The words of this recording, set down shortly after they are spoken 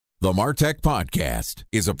The MarTech Podcast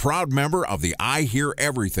is a proud member of the I Hear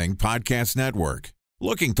Everything Podcast Network.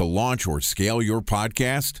 Looking to launch or scale your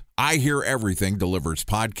podcast? I Hear Everything delivers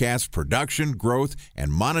podcast production, growth,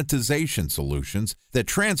 and monetization solutions that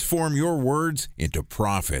transform your words into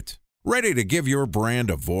profit. Ready to give your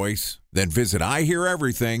brand a voice? Then visit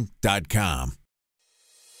iheareverything.com.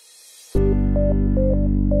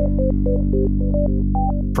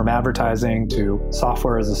 From advertising to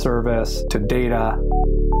software as a service to data.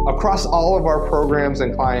 Across all of our programs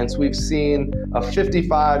and clients, we've seen a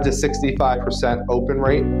 55 to 65% open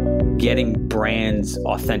rate. Getting brands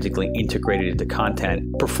authentically integrated into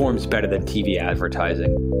content performs better than TV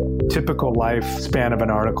advertising. Typical lifespan of an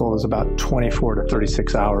article is about 24 to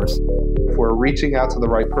 36 hours. If we're reaching out to the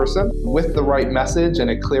right person with the right message and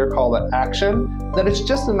a clear call to action, then it's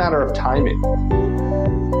just a matter of timing.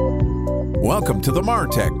 Welcome to the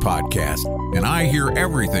MarTech Podcast, an I Hear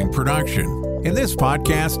Everything production. In this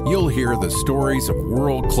podcast, you'll hear the stories of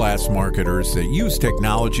world-class marketers that use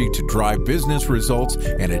technology to drive business results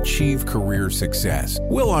and achieve career success.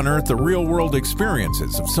 We'll unearth the real-world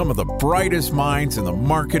experiences of some of the brightest minds in the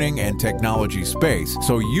marketing and technology space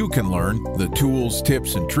so you can learn the tools,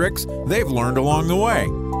 tips, and tricks they've learned along the way.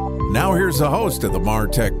 Now here's the host of the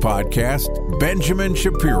MarTech Podcast, Benjamin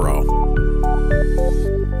Shapiro.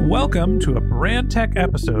 Welcome to a brand tech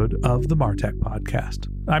episode of the MarTech Podcast.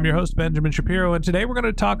 I'm your host, Benjamin Shapiro, and today we're going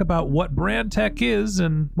to talk about what brand tech is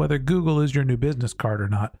and whether Google is your new business card or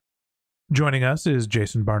not. Joining us is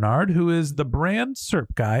Jason Barnard, who is the brand SERP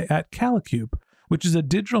guy at Kalicube, which is a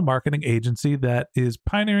digital marketing agency that is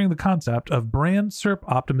pioneering the concept of brand SERP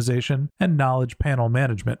optimization and knowledge panel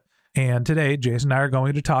management. And today, Jason and I are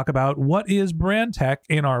going to talk about what is brand tech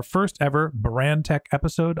in our first ever brand tech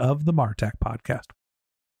episode of the MarTech Podcast.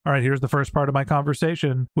 All right, here's the first part of my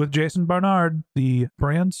conversation with Jason Barnard, the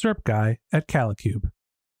brand SERP guy at Kalicube.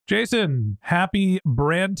 Jason, happy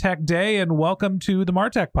Brand Tech Day and welcome to the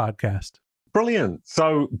MarTech Podcast. Brilliant.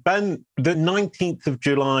 So, Ben, the 19th of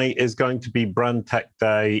July is going to be Brand Tech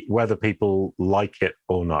Day, whether people like it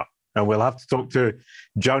or not. And we'll have to talk to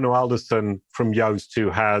Jonah Alderson from Yoast, who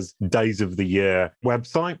has Days of the Year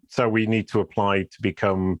website. So we need to apply to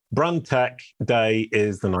become Brand Tech Day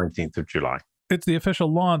is the 19th of July. It's the official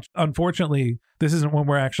launch. Unfortunately, this isn't when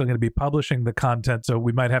we're actually going to be publishing the content, so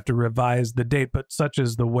we might have to revise the date, but such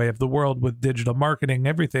is the way of the world with digital marketing.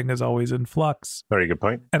 Everything is always in flux. Very good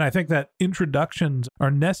point. And I think that introductions are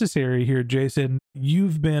necessary here, Jason.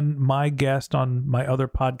 You've been my guest on my other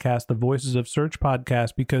podcast, the Voices of Search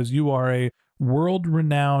podcast, because you are a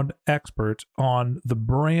world-renowned expert on the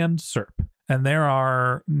brand SERP. And there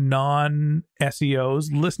are non-SEOs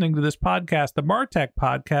listening to this podcast, the MarTech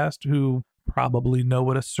podcast, who probably know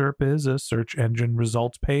what a SERP is, a search engine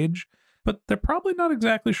results page, but they're probably not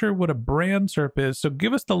exactly sure what a brand SERP is. So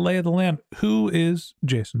give us the lay of the land. Who is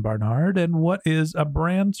Jason Barnard and what is a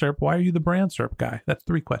brand SERP? Why are you the brand SERP guy? That's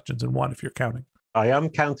 3 questions in one if you're counting. I am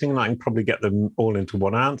counting and I can probably get them all into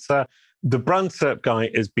one answer. The brand SERP guy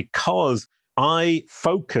is because I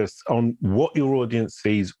focus on what your audience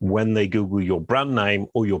sees when they Google your brand name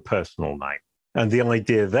or your personal name. And the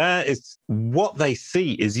idea there is what they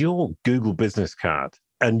see is your Google business card.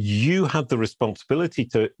 And you have the responsibility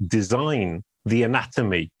to design the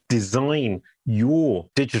anatomy, design your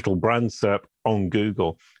digital brand SERP on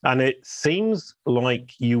Google. And it seems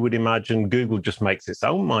like you would imagine Google just makes its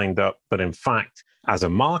own mind up. But in fact, as a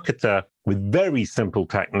marketer with very simple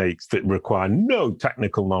techniques that require no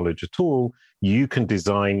technical knowledge at all, you can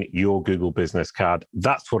design your Google business card.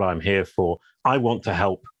 That's what I'm here for. I want to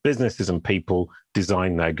help businesses and people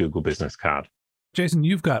design their Google business card. Jason,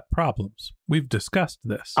 you've got problems. We've discussed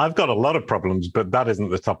this. I've got a lot of problems, but that isn't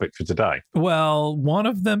the topic for today. Well, one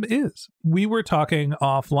of them is we were talking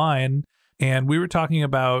offline and we were talking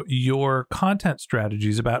about your content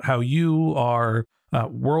strategies, about how you are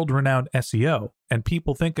world-renowned SEO, and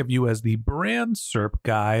people think of you as the brand SERP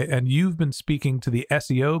guy, and you've been speaking to the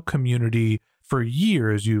SEO community for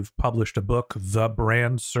years. You've published a book, The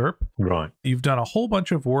Brand SERP. Right. You've done a whole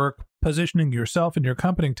bunch of work positioning yourself and your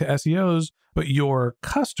company to SEOs, but your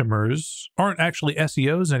customers aren't actually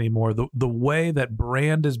SEOs anymore. The way that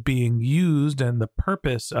brand is being used and the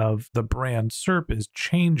purpose of the brand SERP is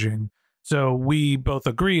changing. So we both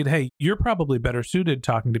agreed, hey, you're probably better suited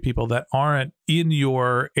talking to people that aren't in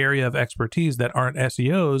your area of expertise, that aren't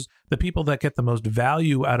SEOs. The people that get the most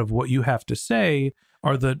value out of what you have to say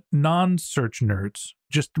are the non-search nerds,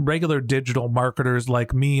 just regular digital marketers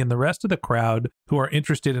like me and the rest of the crowd who are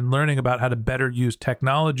interested in learning about how to better use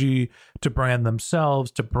technology to brand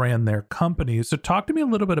themselves, to brand their companies. So talk to me a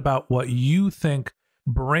little bit about what you think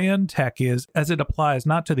brand tech is as it applies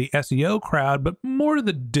not to the SEO crowd, but more to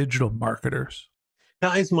the digital marketers.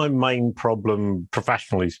 That is my main problem,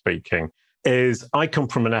 professionally speaking, is I come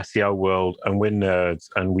from an SEO world and we're nerds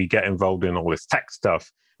and we get involved in all this tech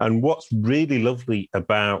stuff. And what's really lovely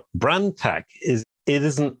about brand tech is it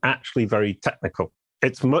isn't actually very technical.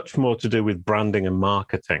 It's much more to do with branding and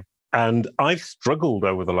marketing. And I've struggled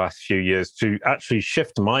over the last few years to actually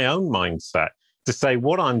shift my own mindset to say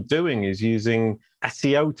what I'm doing is using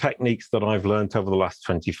SEO techniques that I've learned over the last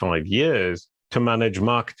 25 years to manage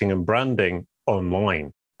marketing and branding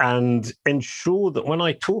online and ensure that when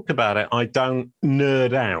I talk about it, I don't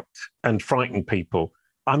nerd out and frighten people.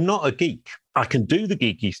 I'm not a geek. I can do the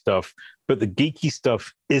geeky stuff, but the geeky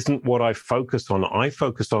stuff isn't what I focus on. I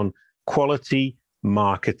focus on quality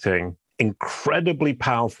marketing, incredibly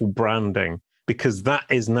powerful branding, because that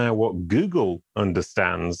is now what Google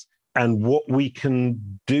understands and what we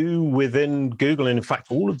can do within Google. And in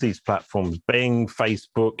fact, all of these platforms, Bing,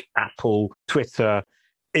 Facebook, Apple, Twitter,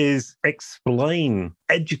 is explain,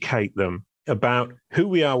 educate them about who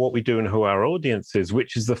we are, what we do, and who our audience is,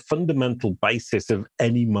 which is the fundamental basis of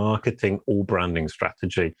any marketing or branding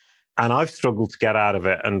strategy. And I've struggled to get out of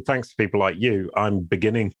it. And thanks to people like you, I'm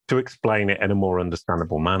beginning to explain it in a more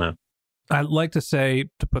understandable manner. I'd like to say,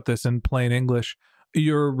 to put this in plain English,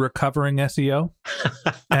 you're recovering SEO.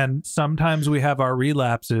 And sometimes we have our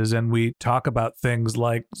relapses and we talk about things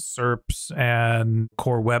like SERPs and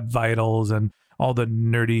Core Web Vitals and all the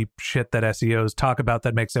nerdy shit that SEOs talk about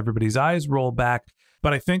that makes everybody's eyes roll back.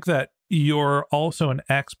 But I think that you're also an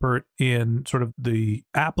expert in sort of the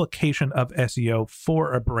application of SEO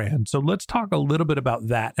for a brand. So let's talk a little bit about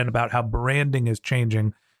that and about how branding is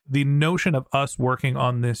changing. The notion of us working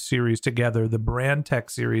on this series together, the Brand Tech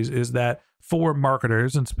series, is that for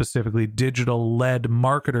marketers and specifically digital-led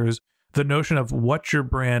marketers, the notion of what your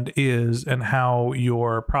brand is and how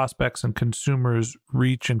your prospects and consumers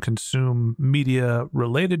reach and consume media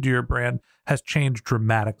related to your brand has changed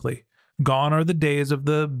dramatically. Gone are the days of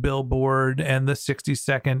the billboard and the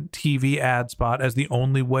 60-second TV ad spot as the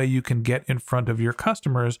only way you can get in front of your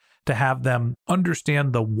customers to have them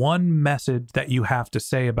understand the one message that you have to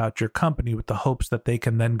say about your company with the hopes that they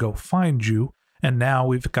can then go find you. And now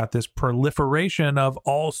we've got this proliferation of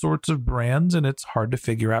all sorts of brands, and it's hard to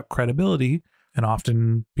figure out credibility. And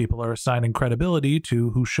often people are assigning credibility to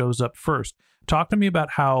who shows up first. Talk to me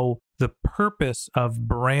about how the purpose of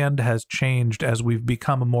brand has changed as we've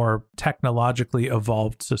become a more technologically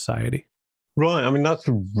evolved society. Right. I mean, that's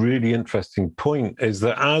a really interesting point, is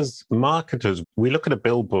that as marketers, we look at a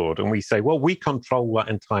billboard and we say, well, we control that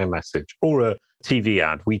entire message, or a TV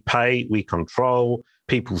ad. We pay, we control,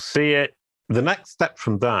 people see it. The next step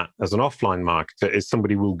from that as an offline marketer is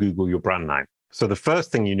somebody will Google your brand name. So the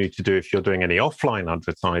first thing you need to do if you're doing any offline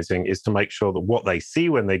advertising is to make sure that what they see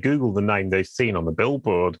when they Google the name they've seen on the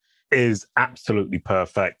billboard is absolutely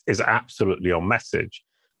perfect, is absolutely on message.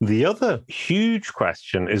 The other huge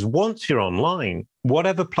question is, once you're online,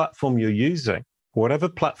 whatever platform you're using, whatever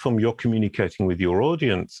platform you're communicating with your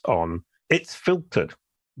audience on, it's filtered.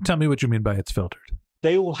 Tell me what you mean by it's filtered.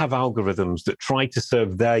 They all have algorithms that try to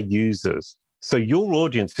serve their users. So your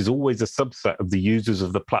audience is always a subset of the users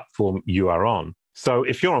of the platform you are on. So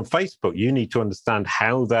if you're on Facebook, you need to understand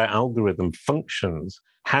how their algorithm functions,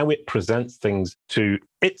 how it presents things to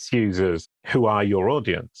its users who are your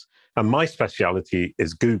audience. And my speciality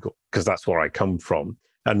is Google, because that's where I come from.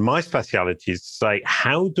 And my speciality is to say,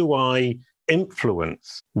 how do I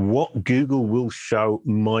influence what Google will show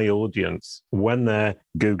my audience when they're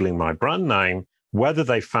Googling my brand name? Whether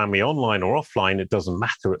they found me online or offline, it doesn't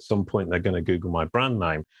matter. At some point, they're going to Google my brand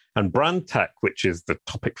name. And brand tech, which is the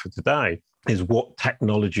topic for today, is what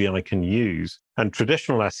technology I can use. And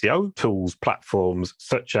traditional SEO tools, platforms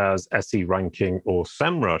such as SE Ranking or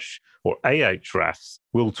SEMrush or Ahrefs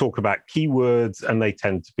will talk about keywords, and they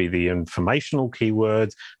tend to be the informational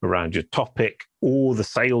keywords around your topic or the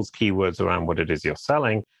sales keywords around what it is you're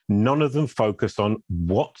selling. None of them focus on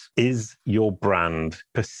what is your brand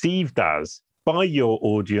perceived as by your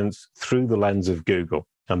audience through the lens of Google.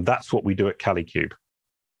 And that's what we do at Kalicube.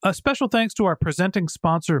 A special thanks to our presenting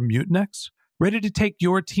sponsor, Mutinex. Ready to take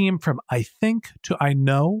your team from I think to I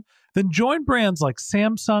know? Then join brands like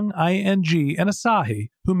Samsung, ING, and Asahi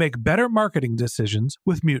who make better marketing decisions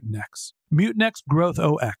with Mutinex. Mutinex Growth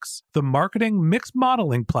OS, the marketing mix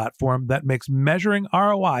modeling platform that makes measuring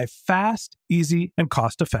ROI fast, easy, and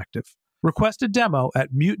cost-effective. Request a demo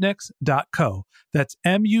at mutinex.co. That's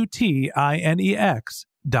MUTINEX.co.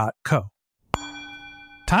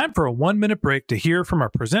 Time for a 1-minute break to hear from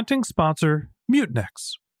our presenting sponsor,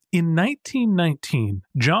 Mutinex. In 1919,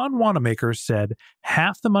 John Wanamaker said,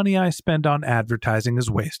 "Half the money I spend on advertising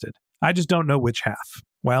is wasted. I just don't know which half."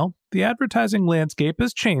 Well, the advertising landscape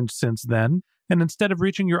has changed since then, and instead of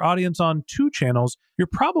reaching your audience on 2 channels, you're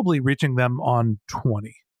probably reaching them on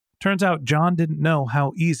 20. Turns out John didn't know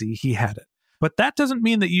how easy he had it. But that doesn't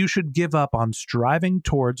mean that you should give up on striving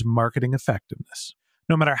towards marketing effectiveness.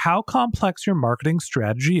 No matter how complex your marketing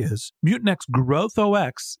strategy is, Mutinex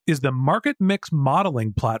GrowthOS is the market mix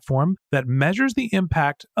modeling platform that measures the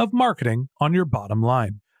impact of marketing on your bottom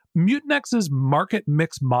line. Mutinex's market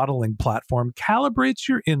mix modeling platform calibrates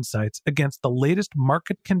your insights against the latest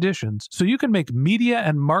market conditions so you can make media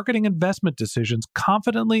and marketing investment decisions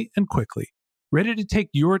confidently and quickly. Ready to take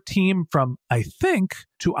your team from "I think"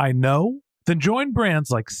 to "I know"? Then join brands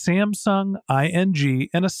like Samsung, ING,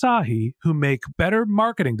 and Asahi who make better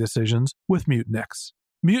marketing decisions with Mutinex.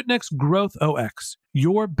 Mutinex GrowthOS.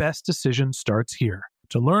 Your best decision starts here.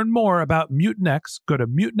 To learn more about Mutinex, go to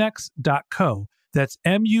mutinex.co. That's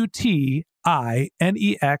MUTINEX.co.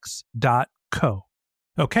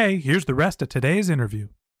 Okay, here's the rest of today's interview.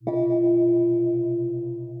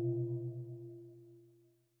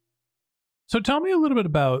 So tell me a little bit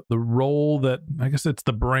about the role that, I guess it's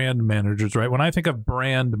the brand managers, right? When I think of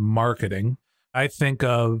brand marketing, I think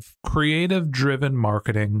of creative-driven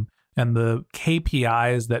marketing, and the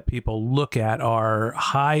KPIs that people look at are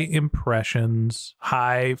high impressions,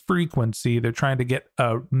 high frequency. They're trying to get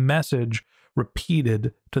a message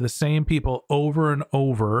repeated to the same people over and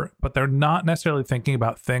over, but they're not necessarily thinking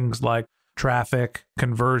about things like traffic,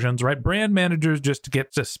 conversions, right? Brand managers just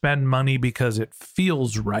get to spend money because it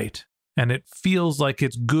feels right. And it feels like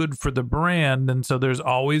it's good for the brand. And so there's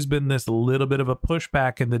always been this little bit of a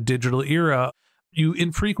pushback in the digital era. You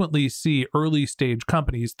infrequently see early stage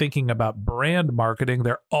companies thinking about brand marketing.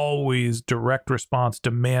 They're always direct response,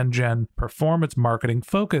 demand gen, performance marketing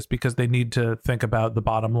focused because they need to think about the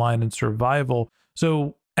bottom line and survival.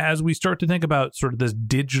 So as we start to think about sort of this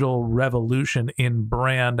digital revolution in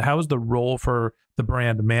brand, how has the role for the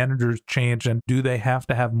brand managers changed? And do they have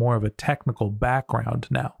to have more of a technical background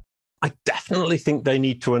now? I definitely think they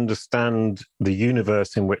need to understand the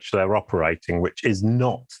universe in which they're operating, which is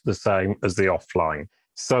not the same as the offline.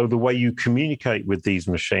 So the way you communicate with these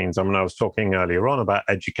machines, I was talking earlier on about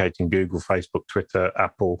educating Google, Facebook, Twitter,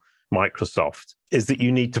 Apple, Microsoft, is that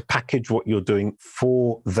you need to package what you're doing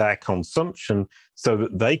for their consumption so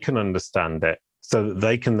that they can understand it, so that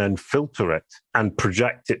they can then filter it and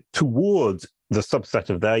project it towards the subset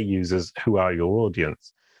of their users who are your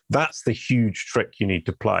audience. That's the huge trick you need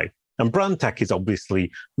to play. And brand tech is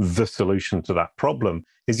obviously the solution to that problem,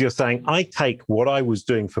 is you're saying, I take what I was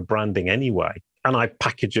doing for branding anyway, and I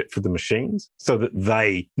package it for the machines so that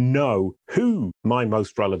they know who my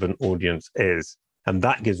most relevant audience is. And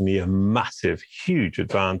that gives me a massive, huge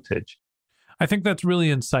advantage. I think that's really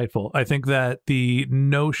insightful. I think that the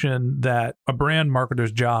notion that a brand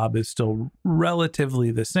marketer's job is still relatively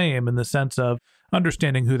the same in the sense of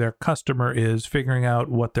understanding who their customer is, figuring out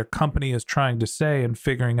what their company is trying to say, and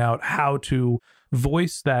figuring out how to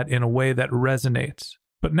voice that in a way that resonates.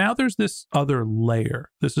 But now there's this other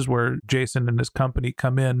layer. This is where Jason and his company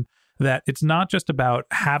come in, that it's not just about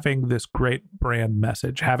having this great brand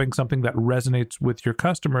message, having something that resonates with your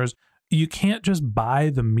customers. You can't just buy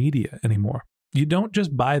the media anymore. You don't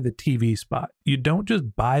just buy the TV spot. You don't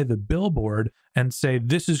just buy the billboard and say,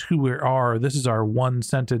 this is who we are. This is our one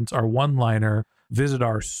sentence, our one-liner. Visit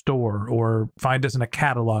our store or find us in a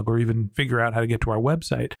catalog or even figure out how to get to our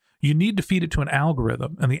website. You need to feed it to an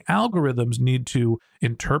algorithm, and the algorithms need to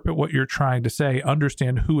interpret what you're trying to say,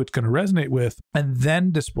 understand who it's going to resonate with, and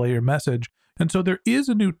then display your message. And so there is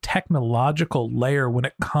a new technological layer when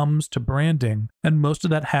it comes to branding, and most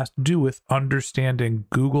of that has to do with understanding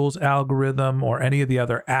Google's algorithm or any of the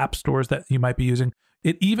other app stores that you might be using.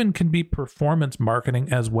 It even can be performance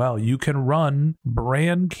marketing as well. You can run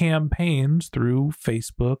brand campaigns through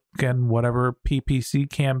Facebook and whatever PPC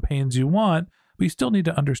campaigns you want, but you still need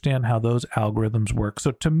to understand how those algorithms work. So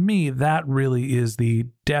to me, that really is the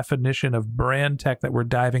definition of brand tech that we're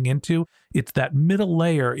diving into. It's that middle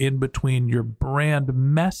layer in between your brand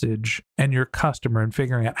message and your customer and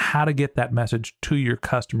figuring out how to get that message to your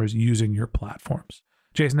customers using your platforms.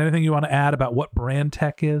 Jason, anything you want to add about what brand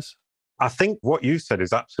tech is? I think what you said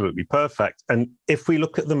is absolutely perfect. And if we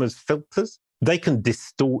look at them as filters, they can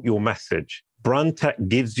distort your message. Brand tech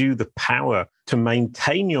gives you the power to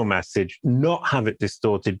maintain your message, not have it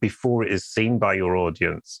distorted before it is seen by your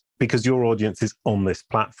audience, because your audience is on this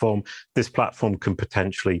platform. This platform can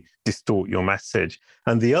potentially distort your message.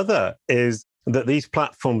 And the other is that these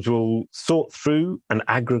platforms will sort through and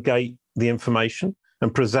aggregate the information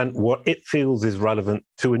and present what it feels is relevant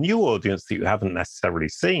to a new audience that you haven't necessarily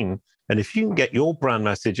seen. And if you can get your brand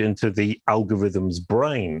message into the algorithm's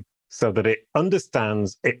brain so that it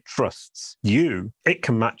understands, it trusts you, it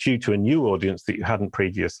can match you to a new audience that you hadn't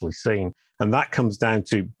previously seen. And that comes down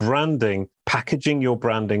to branding, packaging your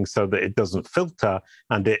branding so that it doesn't filter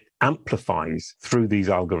and it amplifies through these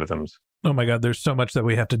algorithms. Oh my God, there's so much that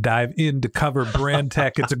we have to dive in to cover brand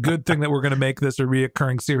tech. It's a good thing that we're going to make this a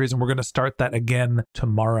reoccurring series, and we're going to start that again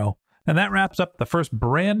tomorrow. And that wraps up the first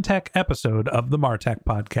brand tech episode of the Martech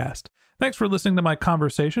podcast. Thanks for listening to my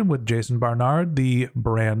conversation with Jason Barnard, the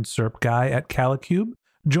brand SERP guy at Kalicube.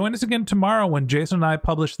 Join us again tomorrow when Jason and I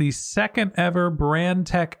publish the second ever brand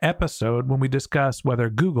tech episode when we discuss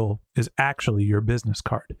whether Google is actually your business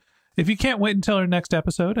card. If you can't wait until our next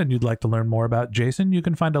episode and you'd like to learn more about Jason, you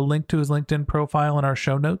can find a link to his LinkedIn profile in our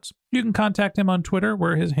show notes. You can contact him on Twitter,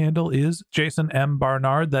 where his handle is Jason M.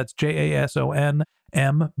 Barnard. That's JASON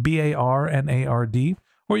MBARNARD.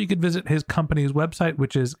 Or you could visit his company's website,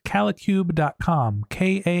 which is kalicube.com,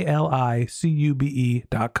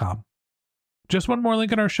 KALICUBE.com. Just one more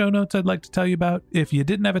link in our show notes I'd like to tell you about. If you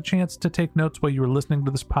didn't have a chance to take notes while you were listening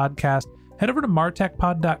to this podcast, head over to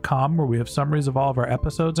martechpod.com, where we have summaries of all of our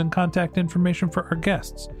episodes and contact information for our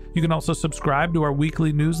guests. You can also subscribe to our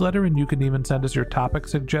weekly newsletter, and you can even send us your topic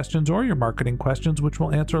suggestions or your marketing questions, which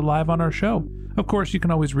we'll answer live on our show. Of course, you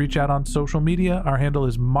can always reach out on social media. Our handle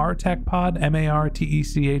is MarTechPod,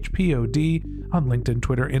 MARTECHPOD, on LinkedIn,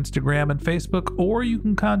 Twitter, Instagram, and Facebook, or you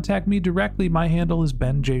can contact me directly. My handle is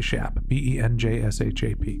Ben J. Shap,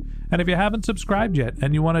 BENJSHAP. And if you haven't subscribed yet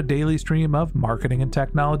and you want a daily stream of marketing and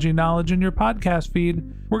technology knowledge in your podcast feed,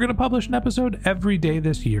 we're going to publish an episode every day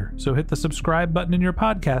this year. So hit the subscribe button in your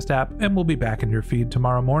podcast app and we'll be back in your feed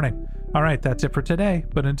tomorrow morning. All right, that's it for today.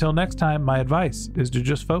 But until next time, my advice is to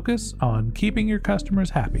just focus on keeping your customers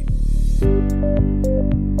happy.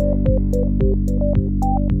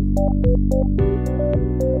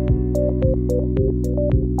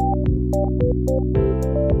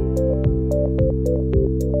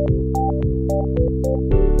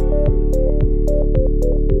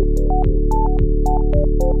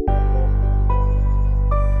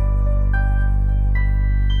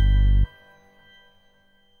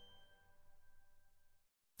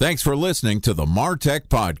 Thanks for listening to the Martech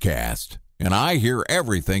Podcast, and I Hear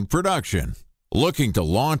Everything production. Looking to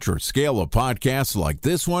launch or scale a podcast like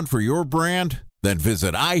this one for your brand? Then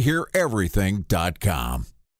visit iheareverything.com.